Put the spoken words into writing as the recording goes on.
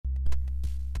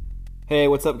Hey,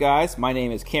 what's up guys? My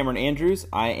name is Cameron Andrews.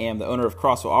 I am the owner of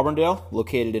CrossFit Auburndale,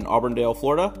 located in Auburndale,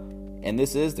 Florida, and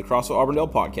this is the CrossFit Auburndale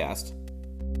podcast.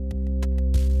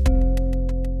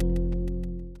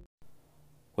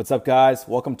 What's up guys?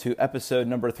 Welcome to episode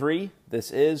number 3.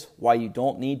 This is why you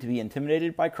don't need to be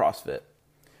intimidated by CrossFit.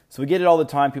 So we get it all the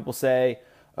time. People say,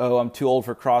 "Oh, I'm too old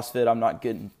for CrossFit. I'm not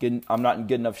in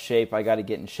good enough shape. I got to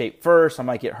get in shape first. I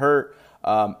might get hurt."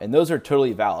 And those are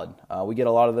totally valid. We get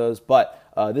a lot of those, but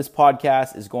this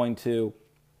podcast is going to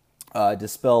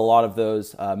dispel a lot of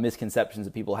those misconceptions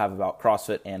that people have about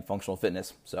CrossFit and functional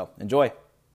fitness. So enjoy.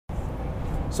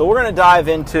 So we're going to dive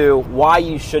into why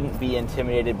you shouldn't be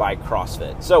intimidated by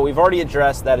CrossFit. So we've already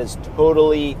addressed that is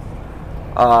totally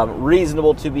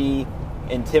reasonable to be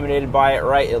intimidated by it,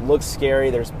 right? It looks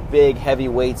scary. There's big, heavy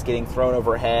weights getting thrown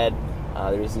overhead.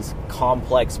 There's these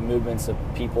complex movements of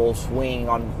people swinging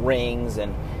on rings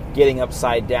and getting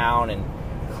upside down and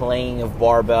clanging of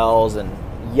barbells and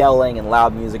yelling and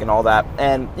loud music and all that.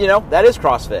 And, that is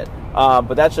CrossFit.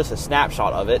 But that's just a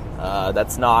snapshot of it.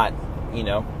 That's not,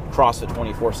 CrossFit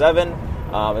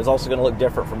 24/7. It's also going to look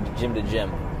different from gym to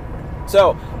gym.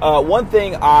 So one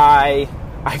thing I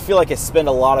feel like I spend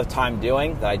a lot of time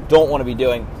doing that I don't want to be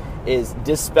doing is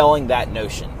dispelling that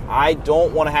notion. I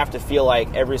don't want to have to feel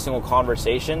like every single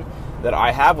conversation that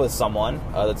I have with someone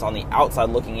that's on the outside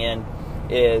looking in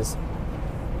is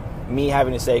me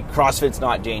having to say, CrossFit's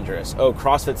not dangerous. Oh,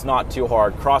 CrossFit's not too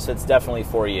hard. CrossFit's definitely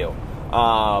for you.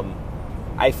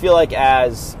 I feel like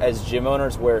as gym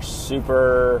owners, we're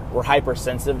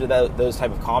hypersensitive to those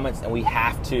type of comments, and we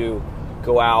have to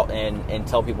go out and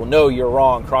tell people, no, you're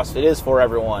wrong. CrossFit is for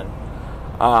everyone.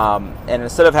 And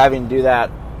instead of having to do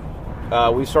that,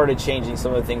 we've started changing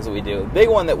some of the things that we do. The big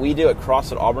one that we do at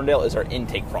CrossFit Auburndale is our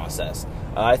intake process.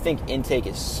 I think intake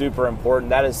is super important.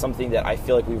 That is something that I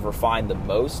feel like we've refined the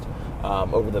most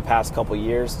over the past couple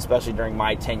years, especially during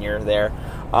my tenure there,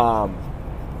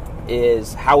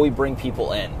 is how we bring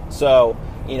people in. So,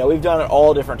 we've done it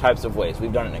all different types of ways.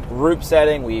 We've done it in a group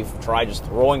setting. We've tried just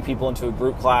throwing people into a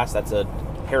group class. That's a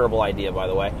terrible idea, by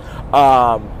the way.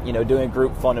 Doing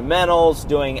group fundamentals,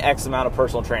 doing X amount of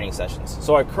personal training sessions.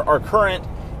 So our current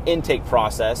intake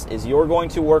process is you're going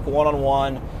to work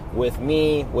one-on-one with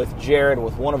me, with Jared,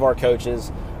 with one of our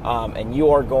coaches, and you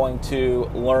are going to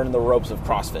learn the ropes of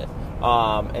CrossFit.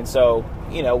 And so,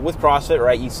 with CrossFit,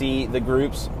 right, you see the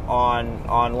groups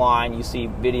online, you see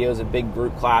videos of big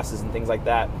group classes and things like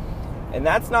that. And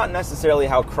that's not necessarily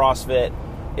how CrossFit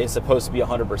is supposed to be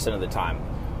 100% of the time.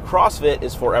 CrossFit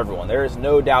is for everyone. There is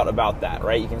no doubt about that,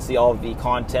 right? You can see all of the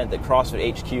content that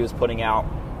CrossFit HQ is putting out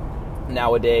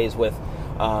nowadays with,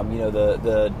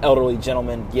 the elderly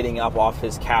gentleman getting up off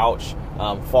his couch,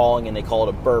 falling, and they call it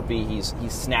a burpee. He's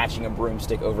snatching a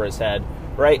broomstick over his head,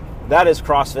 right? That is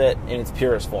CrossFit in its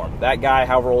purest form. That guy,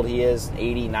 however old he is,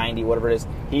 80, 90, whatever it is,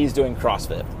 he's doing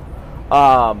CrossFit.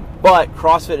 But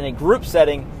CrossFit in a group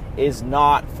setting is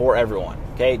not for everyone,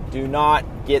 okay? Do not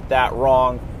get that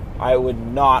wrong. I would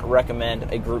not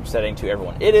recommend a group setting to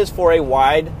everyone. It is for a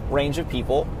wide range of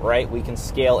people, right? We can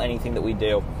scale anything that we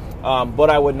do, but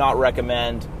I would not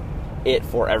recommend it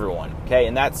for everyone, okay?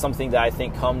 And that's something that I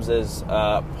think comes as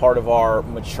part of our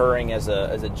maturing as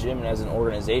a gym and as an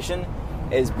organization,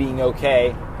 is being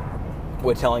okay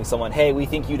with telling someone, hey, we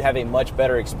think you'd have a much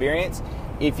better experience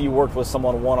if you worked with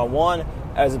someone one-on-one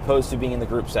as opposed to being in the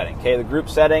group setting, okay? The group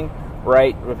setting,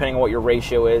 right, depending on what your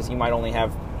ratio is, you might only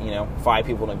have 5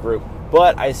 people in a group.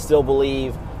 But I still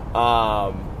believe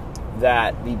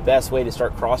that the best way to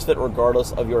start CrossFit,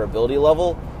 regardless of your ability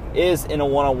level, is in a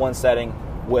one-on-one setting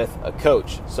with a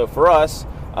coach. So for us,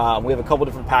 we have a couple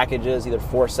different packages, either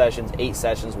 4 sessions, 8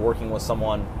 sessions, working with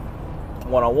someone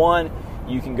one-on-one.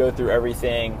 You can go through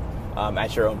everything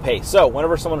at your own pace. So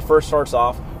whenever someone first starts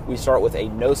off, we start with a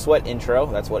no-sweat intro.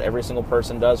 That's what every single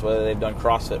person does, whether they've done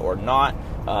CrossFit or not.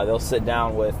 They'll sit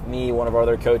down with me, one of our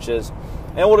other coaches,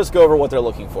 and we'll just go over what they're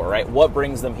looking for, right? What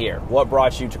brings them here? What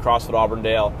brought you to CrossFit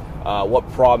Auburndale? What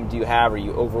problem do you have? Are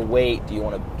you overweight? Do you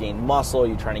want to gain muscle? Are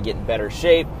you trying to get in better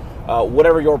shape?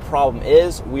 Whatever your problem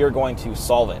is, we are going to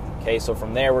solve it, okay? So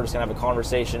from there, we're just going to have a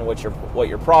conversation what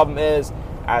your problem is,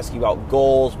 ask you about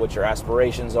goals, what your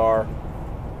aspirations are,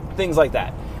 things like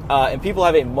that. And people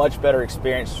have a much better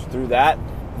experience through that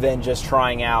than just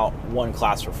trying out one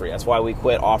class for free. That's why we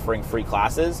quit offering free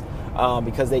classes,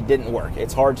 because they didn't work.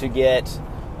 It's hard to get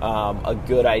a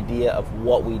good idea of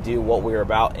what we do, what we're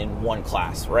about in one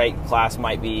class, right? Class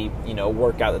might be, a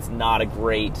workout that's not a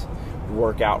great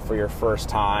workout for your first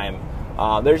time.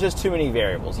 There's just too many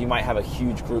variables. You might have a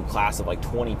huge group class of like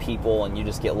 20 people and you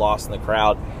just get lost in the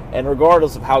crowd. And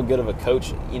regardless of how good of a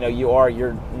coach you are,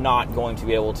 you're not going to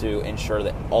be able to ensure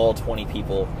that all 20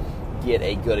 people get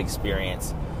a good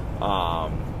experience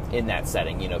in that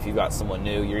setting. If you've got someone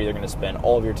new, you're either going to spend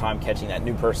all of your time catching that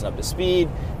new person up to speed,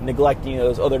 neglecting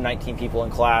those other 19 people in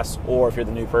class, or if you're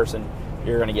the new person,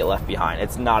 you're going to get left behind.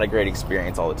 It's not a great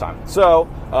experience all the time. So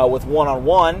with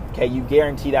one-on-one, okay, you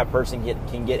guarantee that person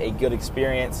can get a good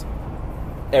experience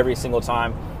every single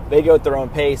time. They go at their own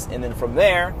pace, and then from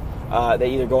there,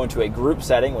 they either go into a group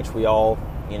setting, which we all,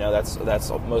 that's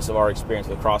most of our experience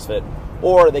with CrossFit,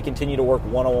 or they continue to work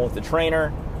one-on-one with the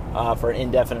trainer for an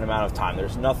indefinite amount of time.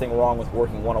 There's nothing wrong with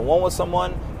working one-on-one with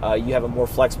someone. You have a more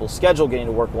flexible schedule getting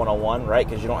to work one-on-one, right?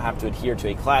 Because you don't have to adhere to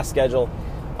a class schedule.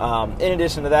 In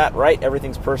addition to that, right,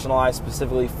 everything's personalized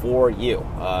specifically for you.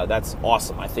 That's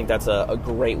awesome. I think that's a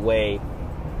great way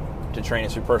to train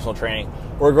is through personal training,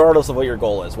 regardless of what your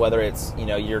goal is, whether it's,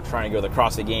 you're trying to go to the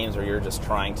CrossFit Games or you're just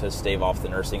trying to stave off the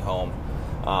nursing home,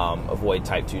 avoid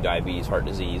type 2 diabetes, heart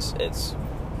disease. It's,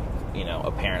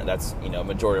 apparent that's,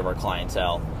 majority of our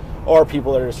clientele, or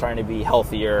people that are just trying to be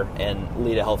healthier and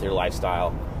lead a healthier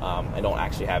lifestyle. I don't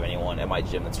actually have anyone at my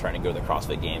gym that's trying to go to the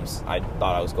CrossFit Games. I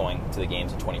thought I was going to the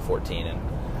games in 2014 and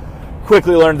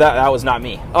quickly learned that was not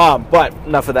me. But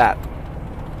enough of that.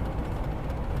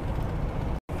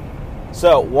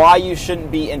 So why you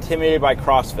shouldn't be intimidated by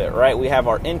CrossFit, right? We have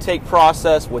our intake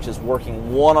process, which is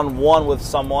working one-on-one with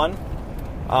someone.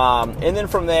 And then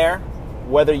from there,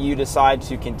 whether you decide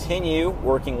to continue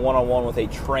working one-on-one with a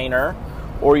trainer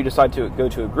or you decide to go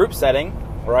to a group setting,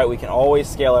 right, we can always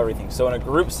scale everything. So in a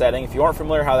group setting, if you aren't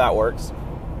familiar how that works,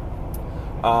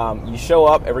 you show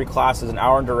up, every class is an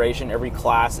hour in duration, every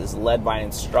class is led by an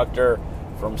instructor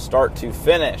from start to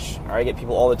finish. All right, I get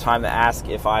people all the time that ask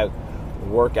if I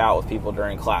work out with people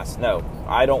during class. No,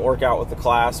 I don't work out with the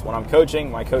class when I'm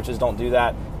coaching. My coaches don't do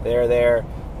that. They're there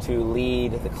to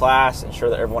lead the class, ensure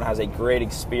that everyone has a great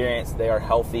experience, they are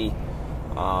healthy,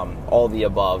 all the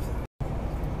above.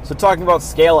 So talking about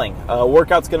scaling,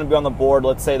 workout's going to be on the board.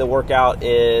 Let's say the workout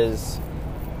is,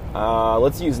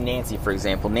 let's use Nancy for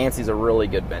example. Nancy's a really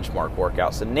good benchmark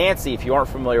workout. So Nancy, if you aren't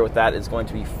familiar with that, is going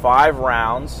to be 5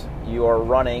 rounds. You are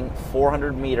running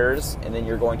 400 meters, and then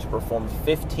you're going to perform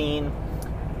 15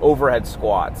 overhead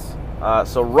squats.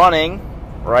 So running,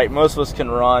 right, most of us can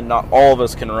run, not all of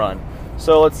us can run.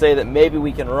 So let's say that maybe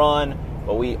we can run,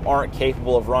 but we aren't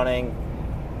capable of running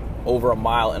over a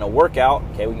mile in a workout.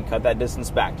 Okay, we can cut that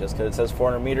distance back. Just because it says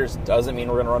 400 meters doesn't mean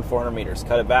we're going to run 400 meters.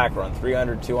 Cut it back, run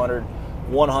 300, 200,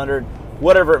 100,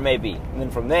 whatever it may be. And then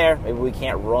from there, maybe we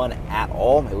can't run at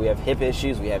all. Maybe we have hip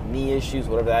issues, we have knee issues,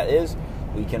 whatever that is.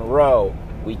 We can row,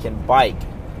 we can bike,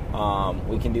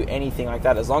 we can do anything like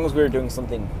that. As long as we're doing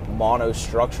something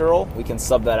monostructural, we can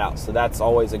sub that out. So that's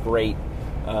always a great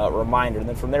reminder. And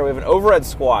then from there, we have an overhead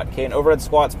squat. Okay, an overhead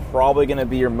squat's probably going to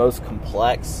be your most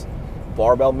complex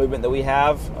barbell movement that we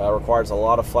have. Requires a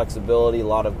lot of flexibility, a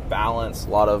lot of balance, a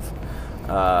lot of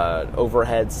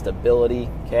overhead stability.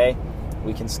 Okay,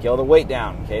 we can scale the weight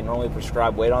down. Okay, normally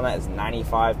prescribed weight on that is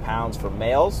 95 pounds for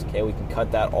males. Okay, we can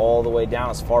cut that all the way down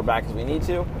as far back as we need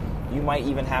to. You might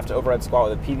even have to overhead squat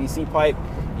with a PVC pipe.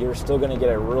 You're still going to get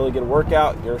a really good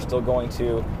workout. You're still going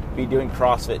to be doing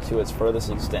CrossFit to its furthest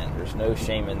extent. There's no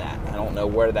shame in that. I don't know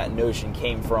where that notion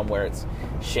came from, where it's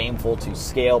shameful to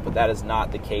scale, but that is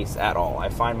not the case at all. I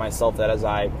find myself that as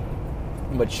I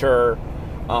mature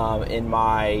in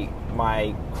my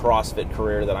CrossFit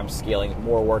career, that I'm scaling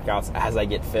more workouts as I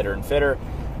get fitter and fitter,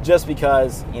 just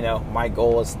because, my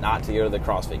goal is not to go to the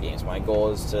CrossFit Games. My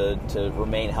goal is to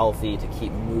remain healthy, to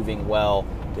keep moving well,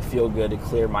 to feel good, to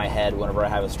clear my head whenever I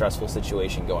have a stressful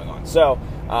situation going on. So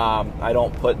I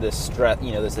don't put this stress,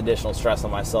 this additional stress on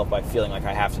myself by feeling like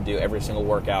I have to do every single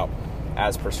workout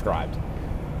as prescribed.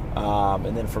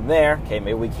 And then from there, okay,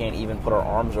 maybe we can't even put our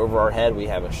arms over our head. We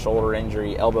have a shoulder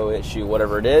injury, elbow issue,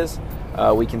 whatever it is.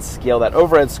 We can scale that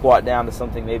overhead squat down to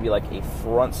something maybe like a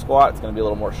front squat. It's going to be a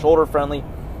little more shoulder friendly.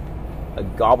 A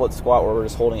goblet squat where we're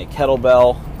just holding a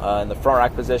kettlebell in the front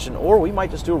rack position, or we might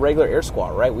just do a regular air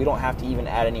squat, right? We don't have to even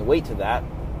add any weight to that.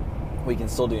 We can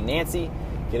still do Nancy,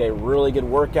 get a really good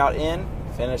workout in,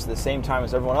 finish at the same time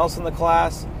as everyone else in the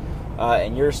class,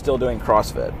 and you're still doing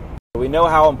CrossFit. We know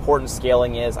how important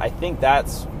scaling is. I think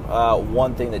that's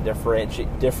one thing that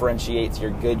differentiates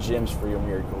your good gyms from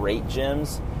your great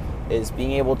gyms, is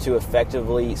being able to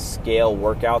effectively scale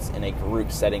workouts in a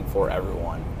group setting for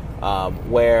everyone.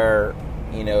 Where,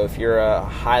 if you're a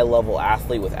high-level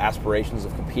athlete with aspirations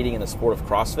of competing in the sport of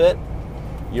CrossFit,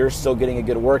 you're still getting a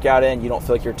good workout in. You don't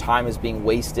feel like your time is being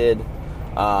wasted,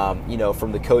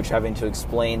 from the coach having to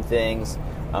explain things.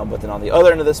 But then on the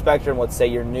other end of the spectrum, let's say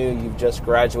you're new, you've just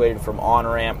graduated from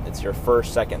on-ramp, it's your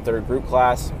first, second, third group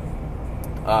class.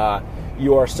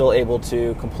 You are still able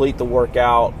to complete the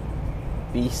workout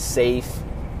be safe,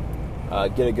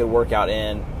 get a good workout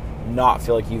in, not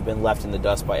feel like you've been left in the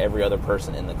dust by every other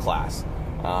person in the class.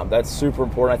 That's super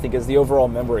important, I think, is the overall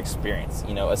member experience.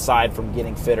 Aside from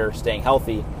getting fitter, staying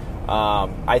healthy,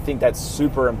 I think that's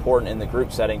super important in the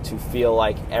group setting to feel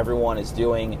like everyone is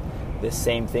doing this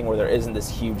same thing where there isn't this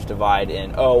huge divide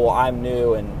in, oh, well, I'm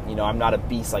new and, I'm not a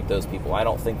beast like those people. I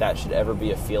don't think that should ever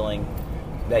be a feeling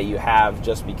that you have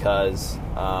just because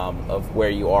of where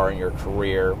you are in your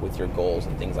career with your goals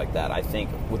and things like that. I think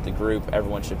with the group,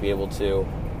 everyone should be able to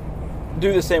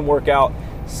do the same workout,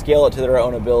 scale it to their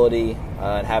own ability,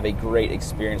 and have a great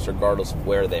experience regardless of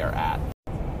where they are at.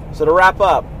 So to wrap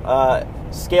up,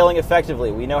 scaling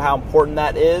effectively, we know how important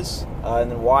that is, and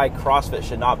then why CrossFit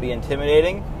should not be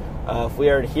intimidating. If we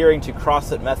are adhering to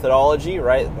CrossFit methodology,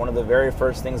 right, one of the very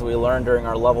first things we learned during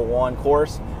our level 1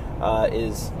 course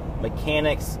is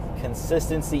mechanics,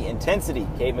 consistency, intensity.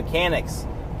 Okay, mechanics.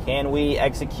 Can we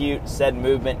execute said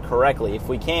movement correctly? If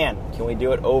we can we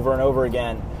do it over and over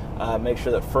again? Make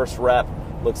sure that first rep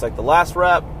looks like the last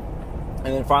rep. And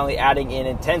then finally adding in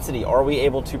intensity. Are we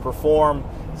able to perform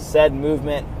said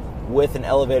movement with an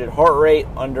elevated heart rate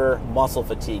under muscle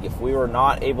fatigue? If we were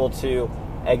not able to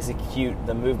execute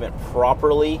the movement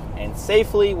properly and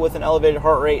safely with an elevated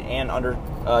heart rate and under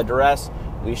duress,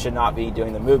 we should not be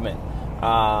doing the movement.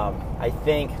 I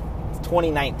think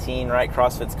 2019, right?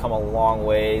 CrossFit's come a long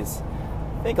ways.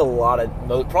 I think a lot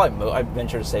of, I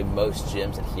venture to say most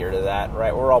gyms adhere to that,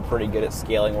 right? We're all pretty good at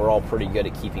scaling. We're all pretty good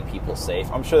at keeping people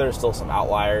safe. I'm sure there's still some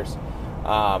outliers.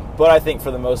 But I think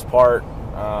for the most part,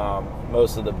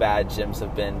 most of the bad gyms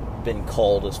have been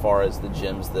culled as far as the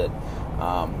gyms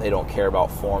that they don't care about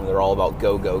form. They're all about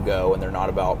go, go, go, and they're not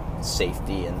about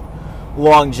safety and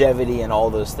longevity and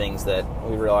all those things that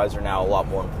we realize are now a lot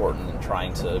more important than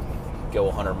trying to go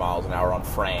 100 miles an hour on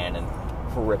Fran and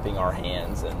ripping our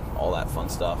hands and all that fun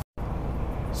stuff.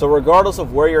 So regardless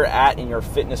of where you're at in your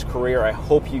fitness career, I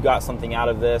hope you got something out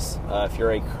of this. If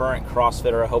you're a current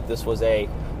CrossFitter, I hope this was a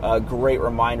great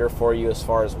reminder for you as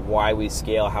far as why we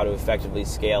scale, how to effectively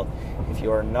scale. If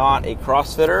you are not a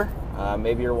CrossFitter,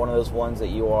 maybe you're one of those ones that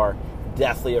you are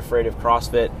deathly afraid of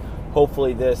CrossFit.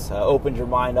 Hopefully this opened your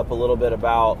mind up a little bit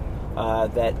about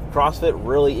that CrossFit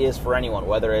really is for anyone,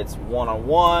 whether it's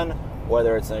one-on-one,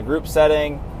 whether it's in a group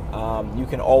setting. You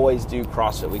can always do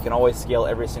CrossFit. We can always scale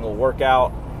every single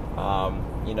workout,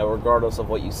 regardless of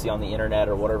what you see on the internet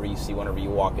or whatever you see whenever you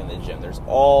walk in the gym. There's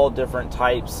all different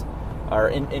types or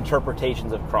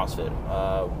interpretations of CrossFit.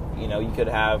 You could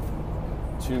have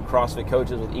 2 CrossFit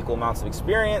coaches with equal amounts of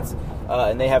experience,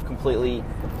 and they have completely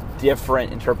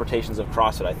different interpretations of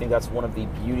CrossFit. I think that's one of the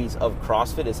beauties of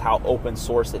CrossFit is how open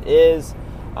source it is,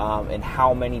 and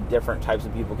how many different types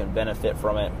of people can benefit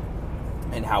from it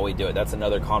and how we do it. That's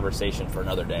another conversation for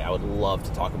another day. I would love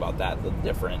to talk about that, the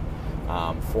different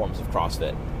forms of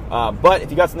CrossFit. But if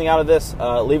you got something out of this,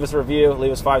 leave us a review,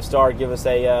 leave us 5-star, give us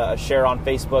a share on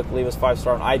Facebook, leave us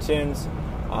 5-star on iTunes.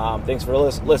 Thanks for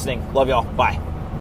listening. Love y'all. Bye.